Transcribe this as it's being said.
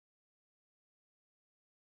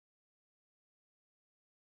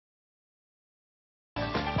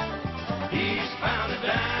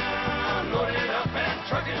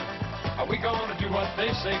what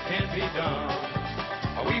they say can't be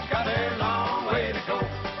done. We've got a long way to go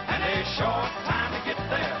and a short time to get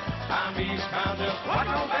there. I'm eastbound, just like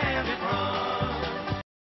no bandit run.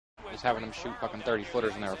 Just having them shoot fucking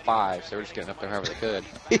 30-footers and they were 5, so they were just getting up there however they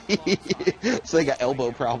could. So they got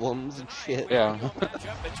elbow problems and shit. Yeah.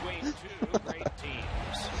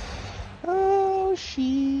 Oh,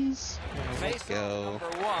 she's. Let's go.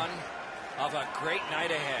 Number one of a great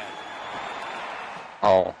night ahead.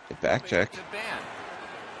 Oh. Get back check.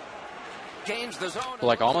 Gains the zone.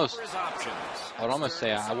 Like almost. For his options. I would almost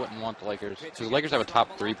say I wouldn't want the Lakers. Because the Lakers have a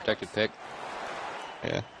top 3 protected pick.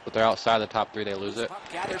 Yeah. But they're outside the top 3, they lose it.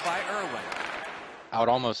 Gathered by Irwin. I would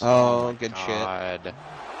almost. Oh, good shit. I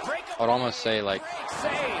would almost say, like.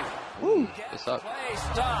 Ooh. It's up. Play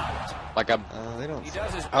stopped. Like, They don't.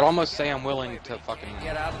 I'd almost say I'm willing to fucking.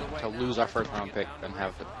 To lose our first round pick and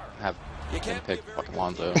have him pick fucking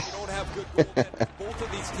Lonzo. Both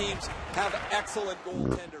of these teams have excellent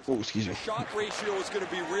goaltenders. Oh, excuse me. The shot ratio is going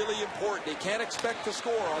to be really important. They can't expect to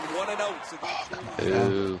score on 1 and outs.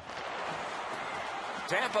 Ooh.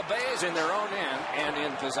 Tampa Bay is in their own end and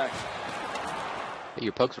in possession. Hey,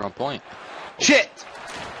 your pokes are on point. Shit!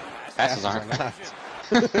 Passes aren't.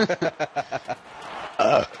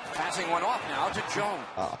 Passing one off now to Jones.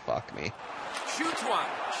 Oh, fuck me. Shoots one.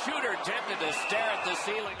 Shooter tempted to stare at the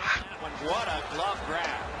ceiling on that one. What a glove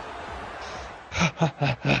grab.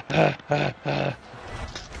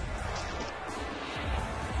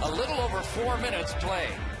 A little over 4 minutes played.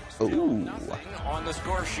 Ooh. Nothing on the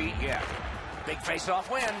score sheet yet. Big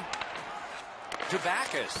face-off win. To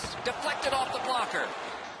Backus. Deflected off the blocker.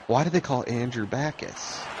 Why did they call Andrew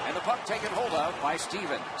Backus? And the puck taken hold of by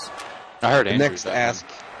Stevens. I heard The Andrews next that ask.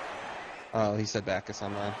 Oh, he said Backus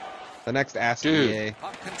on mine. The next ask Dude. EA.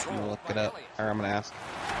 Puck I'm control. gonna look it up. Or I'm gonna ask.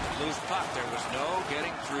 Loose puck. There was no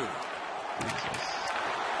getting through.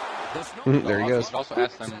 There he goes. I'd also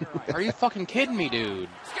ask them, are you fucking kidding me, dude?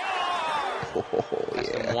 Oh,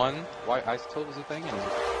 Ask them, yeah. 1, why ice told was a thing,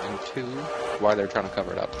 and 2, why they're trying to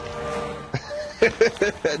cover it up.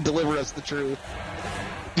 Deliver us the truth.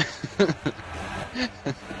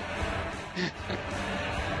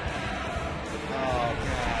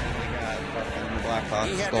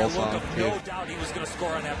 He had that look of no doubt he was going to score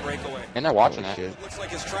on that breakaway. And they're watching Holy it. shit. Looks like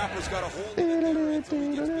his trapper's got a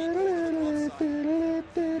hold.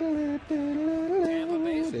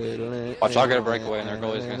 Watch, I'll get a breakaway, and their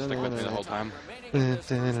goalie's going to stick with me the whole time.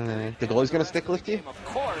 The goalie's gonna stick with you? Of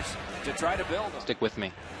course, to try to build them. Stick with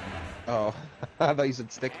me. Oh, I thought you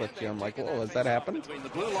said stick with you. I'm like, whoa, has that happened? Between the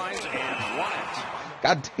blue lines and won it.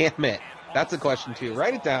 God damn it. That's a question too.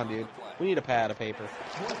 Write it down, dude. We need a pad of paper.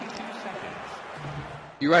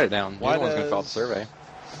 You write it down. Why You're the one's going to fill out the does- survey.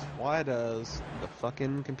 Why does the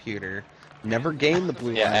fucking computer never gain the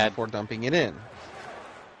blue Yeah, line add- before dumping it in?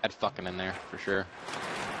 Add fucking in there, for sure.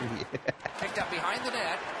 Picked up behind the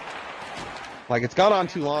net. Like, it's gone on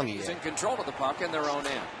too long He's yet. in control of the puck in their own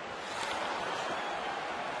end.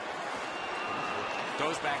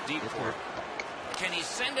 Goes back deep for it. Can he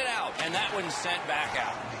send it out? And that one's sent back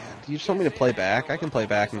out. Do you just want me to play back? I can play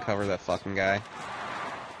back and cover that fucking guy.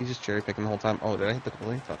 He's just cherry picking the whole time. Oh, did I hit the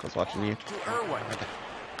goalie? Fuck, I was watching you. To Irwin.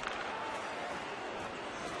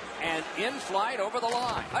 And in flight over the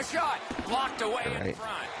line. A shot. Blocked away in Right.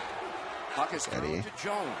 front. Puck is thrown Steady. to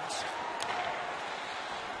Jones.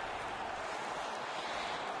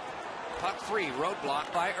 Puck free.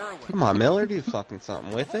 Roadblock by Irwin. Come on, Miller, do fucking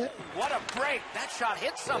something with it. What a break. That shot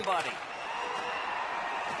hit somebody.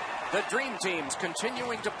 The Dream Team's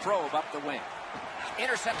continuing to probe up the wing.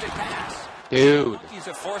 Intercepted pass. Dude. He's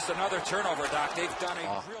have forced another turnover, Doc. They've done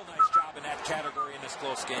a real nice job in that category in this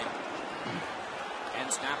close game.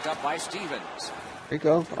 And snapped up by Stevens. There you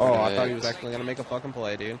go. Oh, I thought he was actually gonna make a fucking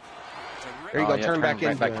play, dude. There you go. Yeah, Turn back right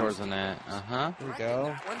into back him. towards the net. Uh-huh. There you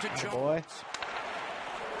go. One to Oh, Jones. boy.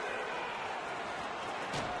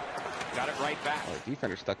 Got it right back. Oh, the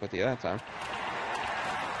defender stuck with you that time.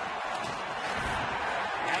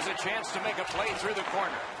 Has a chance to make a play through the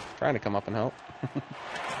corner. Trying to come up and help.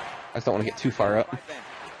 I just don't want to get too far up.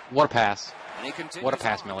 What a pass. And he continues What a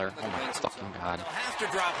pass, on Miller. in the Oh, my defensive fucking zone. God. They'll have to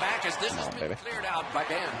drop back as this Come has on, been baby. cleared out by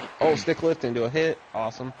Ben. Oh, stick lift into a hit.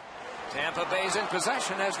 Awesome. Tampa Bay's in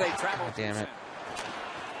possession as they travel. God damn it.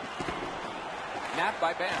 Napped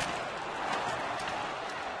by Ben.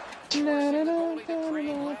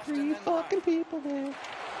 Three fucking people there.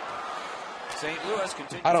 St. Louis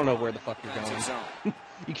continues. I don't know where the fuck you're defensive going. zone.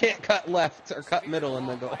 You can't cut left or cut middle and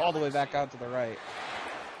then go all the way back out to the right.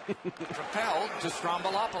 Propelled to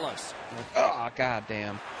Strombolopoulos. Oh, god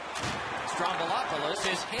damn.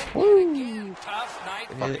 Strombolopoulos is hit Woo. again. Tough night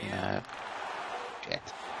for Hit. him. Shit.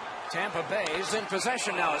 Tampa Bay is in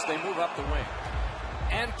possession now as they move up the wing.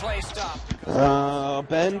 And play stop.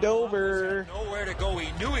 Bend over. Nowhere to go.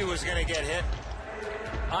 He knew he was going to get hit.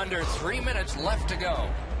 Under 3 minutes left to go.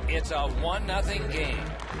 It's a 1-0 game.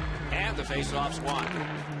 And the face-off's won.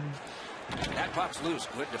 That puck's loose.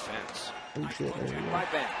 Good defense. By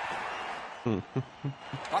Ben.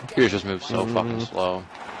 Computers just move so fucking slow.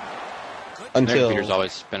 Until Computers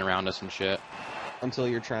always spin around us and shit. Until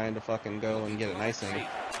you're trying to fucking go and get an icing.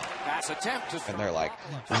 Pass attempt to And they're like,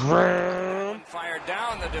 fired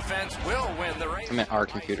down. The defense will win the race. I meant our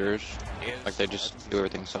computers. Like they just do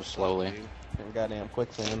everything so slowly. goddamn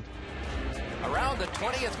quicksand. Around the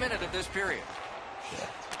 20th minute of this period.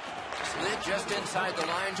 Slid just inside the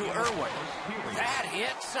line to Irwin. That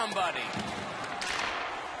hit somebody.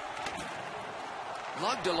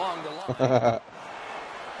 Lugged along the line.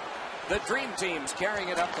 The Dream Team's carrying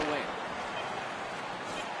it up the wing.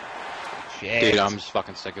 Dude, I'm just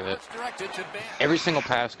fucking sick of it. Directed to Ben. Every single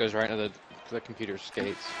pass goes right into the computer's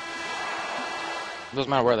skates. It doesn't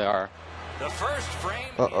matter where they are. The first frame.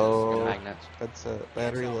 Uh-oh. Magnets. That's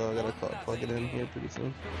battery low. I gotta plug it in here pretty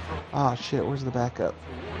soon. Ah, shit. Where's the backup?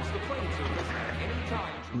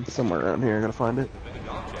 Somewhere around here. I gotta find it.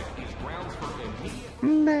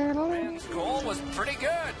 Ben's goal was pretty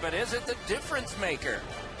good, but is it the difference maker?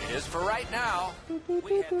 It is for right now.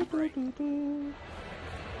 We had the break. Let's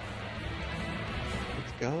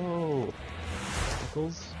go.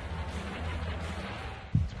 Pickles.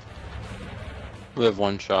 We have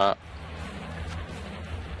one shot.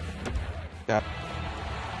 Yeah.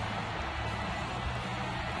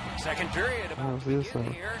 Second period about to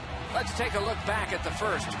begin here. Let's take a look back at the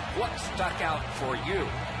first. What stuck out for you?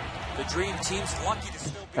 The Dream Team's lucky to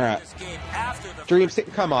still be All in right. this game after the Dreams,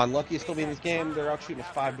 come on. Lucky to still be in this game. They're out shooting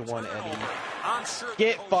us 5-1, Eddie. I'm sure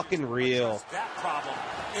Get the coach fucking real. addressed that problem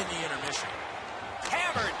in the intermission.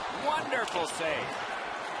 Hammered. Wonderful save.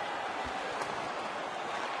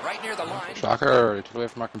 Right near the line. Shocker, they took away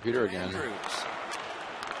from our computer again. Andrews.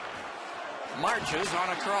 Marches on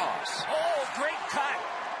a cross. Oh, great cut.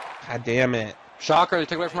 God damn it. Shocker, they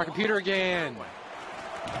took away from our computer again.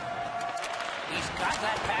 He's got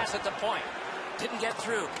that pass at the point. Didn't get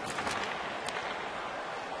through.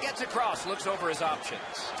 Gets across, looks over his options.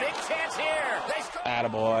 Big chance here. They score.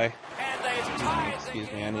 Attaboy. And they've tied the Excuse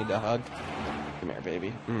me, game. I need a hug. Come here,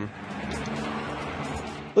 baby.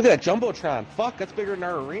 Look at that Jumbotron. Fuck, that's bigger than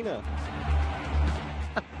our arena.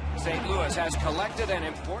 St. Louis has collected an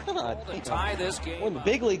important God goal to damn. tie this game. We're in the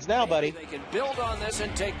big leagues now, buddy. They can build on this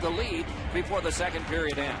and take the lead before the second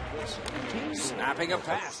period ends. Snapping a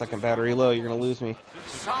pass. Second battery low, you're gonna lose me.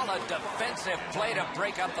 Solid defensive play to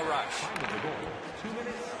break up the rush.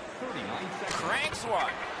 Cranks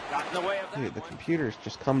one. Got in the way of that. Dude, the computers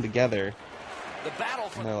just come together. The battle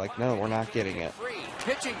for And they're like, no, we're not getting it. free.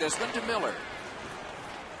 Pitching this one to Miller.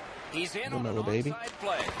 He's in on an Miller, baby. onside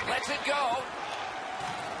play. Lets it go.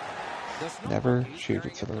 Never shoot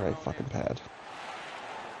it to the right fucking pad.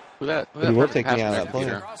 Look at that. Dude, we're fucking taking pass out from that our player.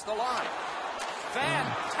 computer. Across the line.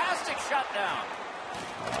 Fantastic shutdown.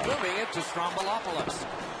 Moving it to Strombolopoulos.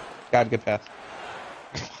 God, good pass.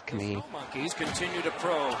 Fuck me. Snow Monkeys continue to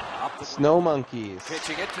probe up the Snow monkeys.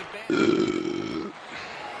 pitching it to Ben.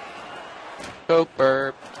 Coke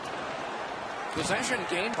burp. Possession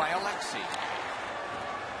gained by Alexi.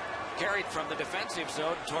 Carried from the defensive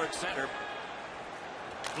zone towards center.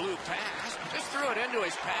 Blue pass. Just threw it into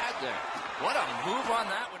his pad there. What a move on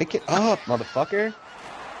that one. Pick it up, motherfucker.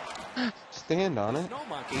 Stand on it. Snow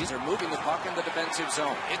Monkeys are moving the puck in the defensive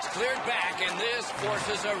zone. It's cleared back, and this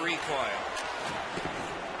forces a recoil.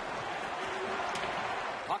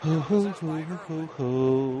 Puck Hoo hoo possessed by hoo Irwin.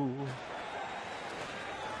 hoo hoo.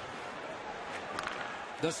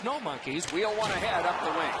 The Snow Monkeys wheel one ahead up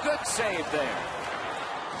the wing. Good save there.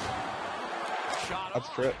 Shot That's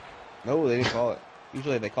on. trip. No, they didn't call it.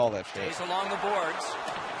 Usually they call that shit. Stays along the boards.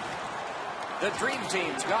 The Dream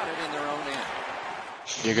Team's got it in their own end.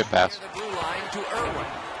 Yeah, good pass. Near the blue line to Irwin.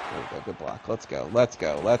 There we go, good block. Let's go, let's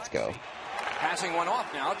go, let's go. Passing one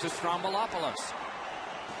off now to Strombolopoulos.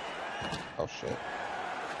 Oh shit.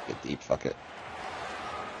 Get deep, fuck it.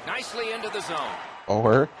 Nicely into the zone.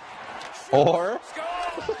 Or? Second.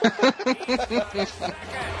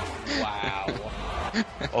 Wow.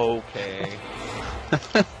 Okay.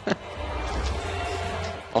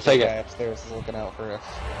 I'll take The guy it. upstairs is looking out for us.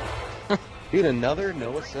 Dude, another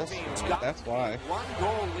no assist. That's why. One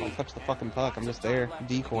goal Don't lead. touch the fucking puck. I'm just there,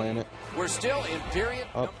 decoying it. We're still in period.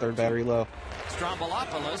 Oh, third battery low.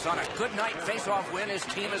 Strombolopoulos on a good night face-off win. His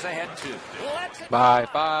team is ahead too. Let's Bye,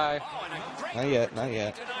 bye. Oh, and a great Not yet, not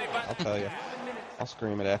yet. denied by I'll tell you. I'll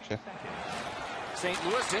scream it at you. St.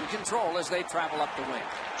 Louis in control as they travel up the wing.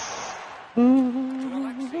 To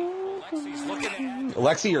Alexi.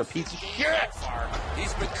 Alexi, you're a piece of shit.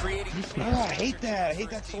 He's been creating. Oh, I hate that. I hate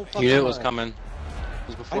that so fucking You knew it was much. coming. It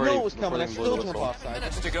was before I know he- it was before coming. I they blew still the jump whistle. offside.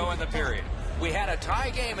 Minutes to go in the period. We had a tie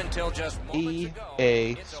game until just moments ago.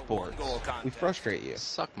 EA It's a Sports. one-goal contest. We frustrate you.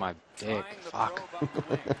 Suck my dick. Trying to Fuck. probe up the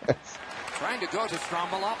wing. Trying to go to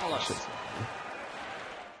Strombolopoulos.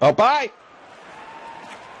 Oh, bye.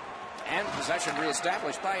 And possession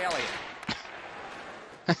reestablished by Elliott.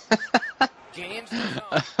 Gains the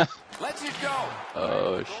zone. Lets it go.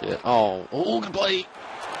 Oh shit. Oh, good play.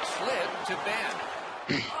 Slid to Ben.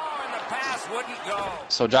 Oh, and the pass wouldn't go.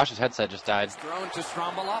 So Josh's headset just died, Thrown to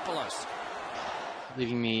Strombolopoulos.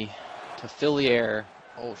 leaving me to fill the air.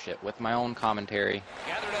 Oh shit, with my own commentary.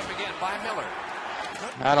 Gathered up again by Miller.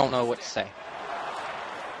 I don't know what to say.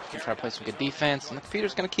 Gonna try to play some good defense, and the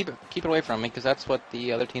computer's gonna keep it away from me because that's what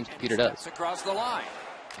the other team's computer does, Steps across the line.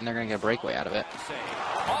 and they're gonna get a breakaway out of it. Save.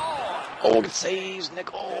 Oh, Oh, good saves,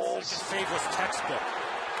 Nichols. Save was textbook.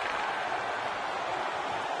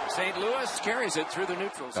 St. Louis carries it through the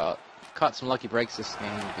neutral zone. Caught some lucky breaks this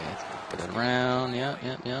game. Okay, let's put it around. Yeah.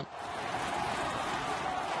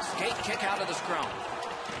 Skate kick out of the scrum.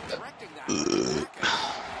 Directing that.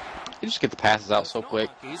 You just get the passes out so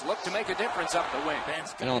quick. He's looked to make a difference up the wing.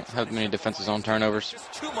 They don't have many defensive zone turnovers.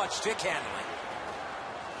 Just too much stick handling.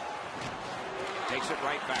 Takes it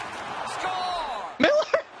right back. Score! Miller!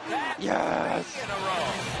 That's Yes! 3 in a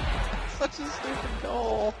row. Such a stupid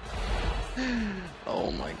goal. Oh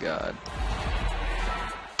my god.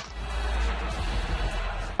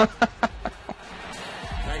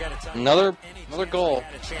 I gotta tell you, Another any goal chance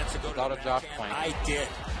I had a chance to go to without the a net Josh today, point. I did.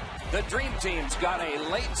 The Dream Team's got a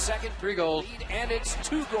late second 3 goals. lead, and it's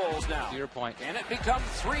 2 goals now. 0 point. And it becomes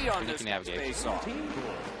 3 on And you this can navigate. face-off.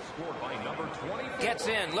 Gets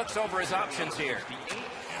in, looks over his options here.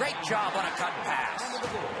 Great job on a cut pass.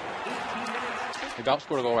 He about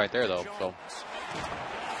scored a goal right there though. So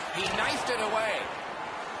He knifed it away.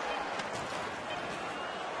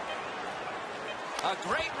 A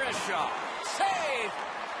great wrist shot. Save.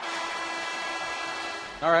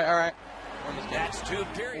 all right. That's 2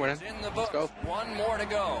 periods Winning. in the Let's book. go. 1 more to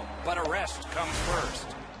go, but a rest comes first.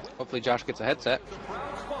 Hopefully Josh gets a headset.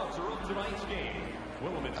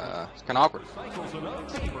 It's kind of awkward.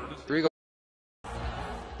 3 goals.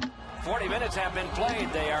 40 minutes have been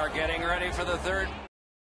played. They are getting ready for the third.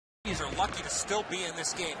 Yankees are lucky to still be in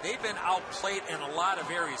this game. They've been outplayed in a lot of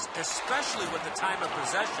areas, especially with the time of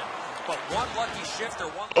possession. But one lucky shift or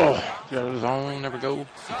one. Yeah, zone never go.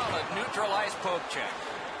 Solid neutral ice poke check.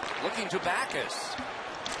 Looking to Backus.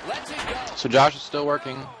 Lets it go. So Josh is still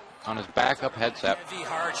working on his backup headset. Heavy,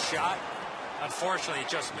 hard shot. Unfortunately, it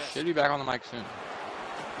just missed. Should be back on the mic soon.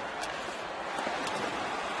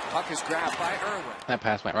 Puck is grabbed by Irwin. That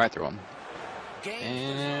pass went right through him. Gains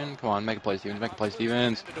And come on, make a play, Stevens. Make a play,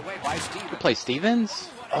 Stevens. it away by Stevens. Good play, Stevens.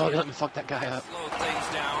 Oh, let me fuck that guy up. Slow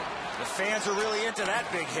things down. The fans are really into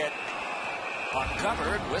that big hit. Puck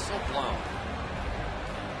covered, whistle blown.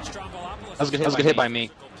 Strombolopoulos That was a good hit by me.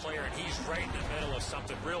 player, and he's right in the middle of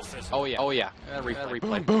something real physical. Oh yeah.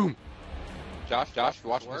 Replay. Boom. Josh, you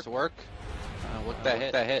watching this work? Look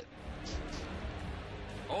at that hit.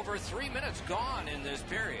 Over 3 minutes gone in this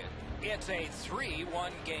period. It's a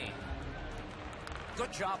 3-1 game.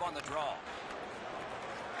 Good job on the draw.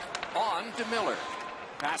 On to Miller.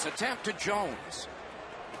 Pass attempt to Jones.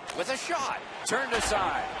 With a shot. Turned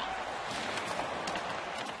aside.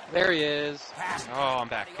 There he is. Pass. Oh, I'm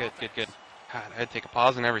back. Good. God, I had to take a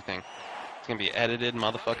pause and everything. It's gonna be edited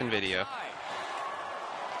motherfucking video.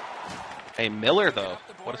 Hey, Miller though,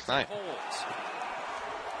 what a snipe.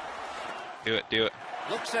 Do it.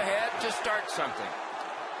 Looks ahead to start something.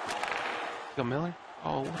 Go Miller.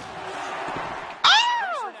 Oh.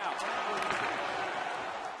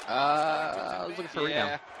 I was looking for a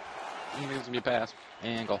rebound. I think it was gonna be a pass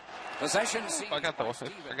and goal. Possession. I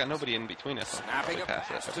got nobody in between us. Snapping a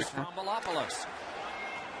pass to Strombolopoulos.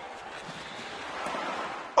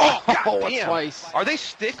 Oh, Oh, goddamn. twice. Are they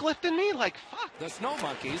stick lifting me? Like, fuck. The Snow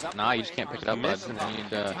Monkeys. Up Nah, you just can't pick it up, bud. You need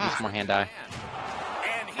some more hand-eye.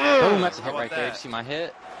 And Boom, that's a hit How right about there. that? Did you see my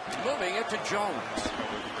hit? moving it to Jones.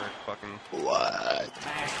 Fucking. What?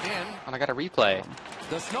 Smashed in. And I got a replay.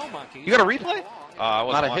 The Snow Monkeys. You got a replay? I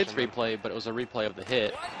wasn't Not a watching hits them. replay, but it was a replay of the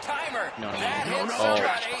hit. One-timer. No. That hits No.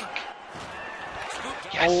 somebody.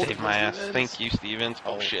 Yeah, I Oh, saved my ass. Stevens. Thank you, Stevens.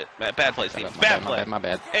 Oh, Oh. shit. Bad play, Stevens. My Bad play. My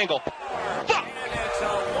bad. Angle. Fuck. And it's a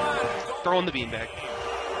one-goal. Throwing the beanbag.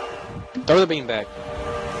 Throw the beanbag.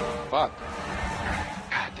 Fuck.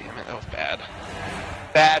 God damn it, that was bad.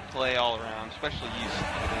 Bad play all around, especially you,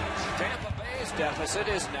 Stevens. Tampa Bay's deficit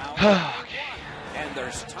is now Okay. and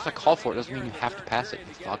there's time. It's a call for it. Doesn't mean you have to pass it.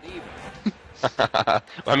 Fuck.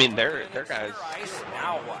 I mean, their guys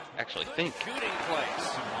Now what? actually think. Shooting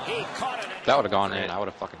place. He caught it. If that would have gone in, I would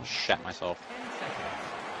have fucking shat myself.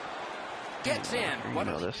 Gets in. You What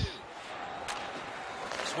know will he this. do?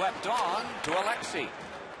 Swept on to Alexei.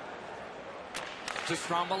 To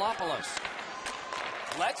Strombolopoulos.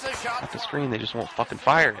 Lets a shot. At the fly. screen, they just won't fucking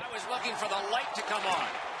fire it. I was looking for the light to come on.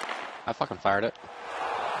 I fucking fired it.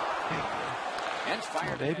 And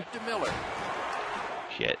fired baby. to Miller.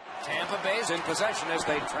 Shit. Tampa Bay's in possession as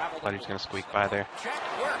they travel. Thought he was gonna squeak by there. Check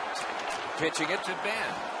worked. Pitching it to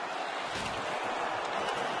Ben.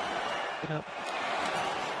 Pick it up.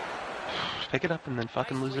 Pick it up and then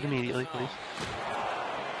fucking lose it immediately, please.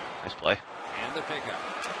 Nice play. And the pickup.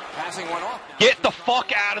 Passing one off. Get the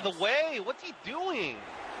fuck out of the way! What's he doing?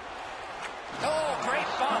 Oh, great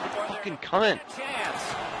bump. for their Fucking cunt.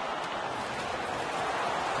 Chance.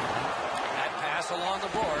 That pass along the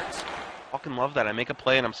boards. Fucking love that. I make a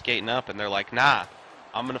play and I'm skating up and they're like, nah,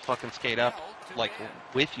 I'm gonna fucking skate up like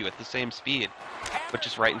with you at the same speed, but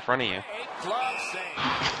just right in front of you. Glove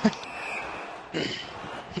save.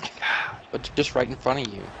 But just right in front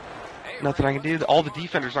of you. Nothing I can do. All the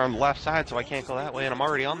defenders are on the left side, so I can't go that way, and I'm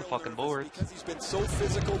already on the fucking board. Because he's been so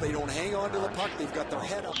physical, they don't hang on to the puck. They've got their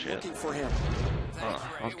head up Bullshit. looking for him. That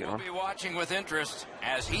was a good We'll one. be watching with interest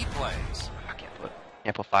as he plays. I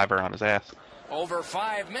can't put fiber on his ass. Over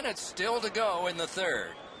 5 minutes still to go in the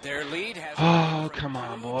third. Their lead has Oh, come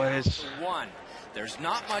on, boys. one. There's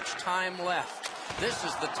not much time left. This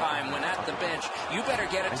is the time when at the bench you better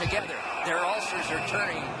get it together. Their ulcers are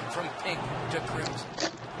turning from pink to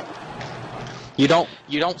crimson. You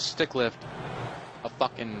don't stick lift a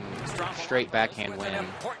fucking straight backhand win.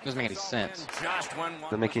 Doesn't make any sense. Just one.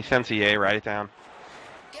 Doesn't make any sense, EA. Write it down.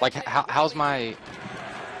 Like how's my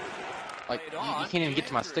like you can't even get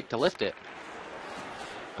to my stick to lift it.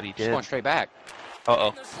 But he Just did. going straight back.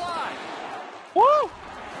 Uh-oh. The slide. Woo!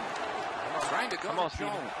 Trying to go Come on, to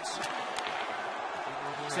Steven. Jones.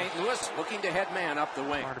 St. Louis looking to head man up the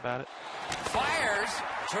wing. Smart about it. Fires.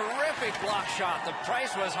 Terrific block shot. The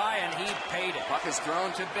price was high and he paid it. Puck is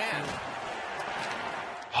thrown to Ben.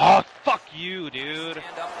 Oh, fuck you, dude.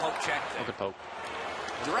 Stand up poke check. Look at poke.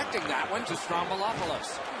 Directing that one to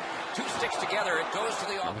Strombolopoulos. Two sticks together. It goes to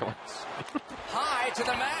the offense. High to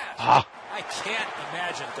the mat. Ah. I can't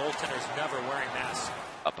imagine goaltenders never wearing masks.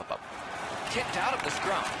 Up, up, up. Kicked out of the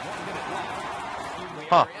scrum. 1 minute left. We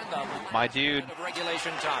Huh. are in the My last dude minute of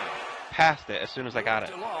regulation time. passed it as soon as I got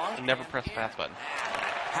it. He never pressed the pass button.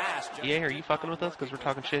 Pass. just EA, are you fucking with us? Because we're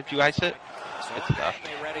talking shit. Did you ice it? so It's tough.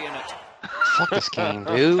 they ready in it. Fuck this game,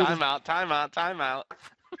 dude. Timeout, timeout, timeout.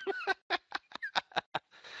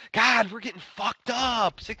 God, we're getting fucked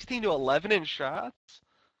up. 16 to 11 in shots.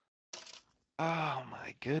 Oh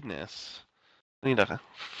my goodness. I need a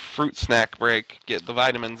fruit snack break. Get the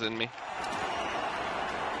vitamins in me.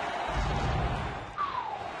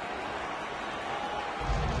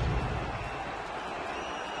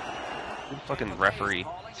 Fucking referee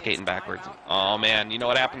skating backwards. Oh man, you know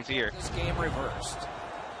what happens here. This game reversed.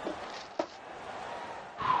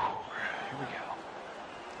 Here we go.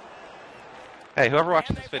 Hey, whoever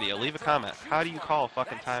watches this video, leave a comment. How do you call a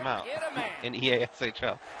fucking timeout in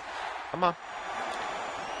EASHL? Come on.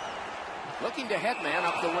 Looking to head man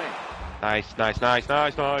up the wing. Nice, nice, nice,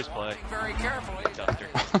 nice, nice play. Looking very carefully. Duster.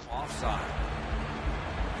 Offside.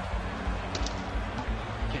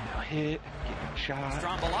 Getting a hit, getting a shot.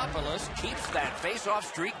 Strombolopoulos keeps that face-off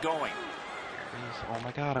streak going. Oh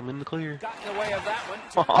my god, I'm in the clear. Got in the way of that one.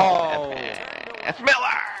 Oh, it's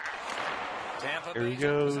Miller! Tampa Here he Bay's in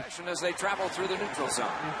goes. possession as they travel through the neutral zone.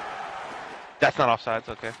 That's not offsides,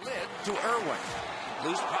 okay. Lid to Irwin.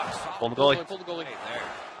 Loose puck. Pull the goalie. Pull the goalie. Hey, there.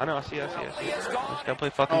 I know, I see, I see, I see. He is Just gone. gotta play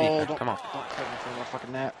fucking Oh, defense. Come on. Don't cut me from the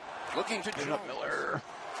fucking net. Looking to Jones. Miller.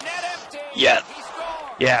 Net empty. Yes. He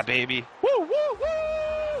scores. Yeah, baby. Woo, woo,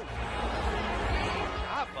 woo!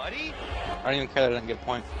 Ah, buddy. I don't even care that I didn't get a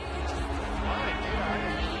point. Fine, dude.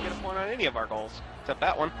 I didn't get a point on any of our goals, except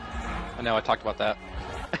that one. I know I talked about that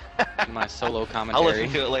in my solo I'll commentary.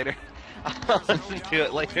 listen to it later. I'll listen to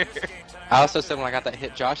it later. I also said when I got that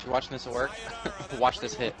hit, Josh, you watching this at work? Watch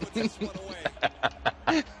this hit.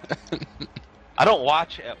 I don't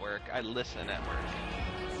watch at work. I listen at work.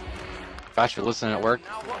 Josh, you're listening at work?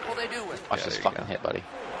 Now what will they do with it? Watch Yeah, this there you fucking go. hit, buddy.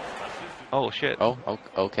 Oh shit. Oh,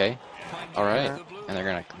 okay. All right. And they're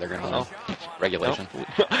gonna Oh. regulation. Nope.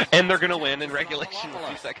 And they're gonna win in regulation with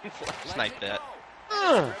 2 seconds left. Snipe that.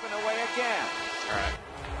 Driven away again. All right.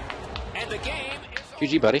 And the game is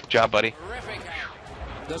GG, buddy. Good job, buddy. terrific.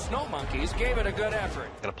 The Snow Monkeys gave it a good effort.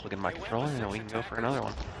 Gotta plug in my controller and then we can go for another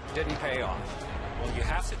one. Didn't pay off. Well, you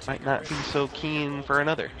have to take Might not be so keen for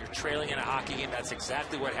another. You're trailing in a hockey game. That's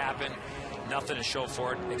exactly what happened. nothing to show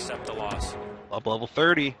for it except the loss. Club level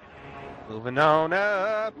 30. Moving on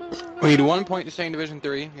up. We need 1 point to stay in Division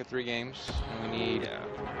 3. We have 3 games. And we need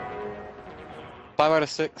 5 out of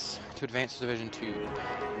 6 to advance to Division 2.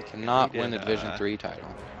 We cannot win the Division 3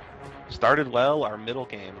 title. Started well. Our middle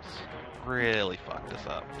games really fucked us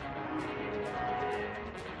up.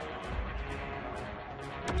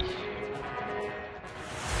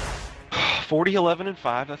 40, 11, and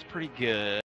 5. That's pretty good.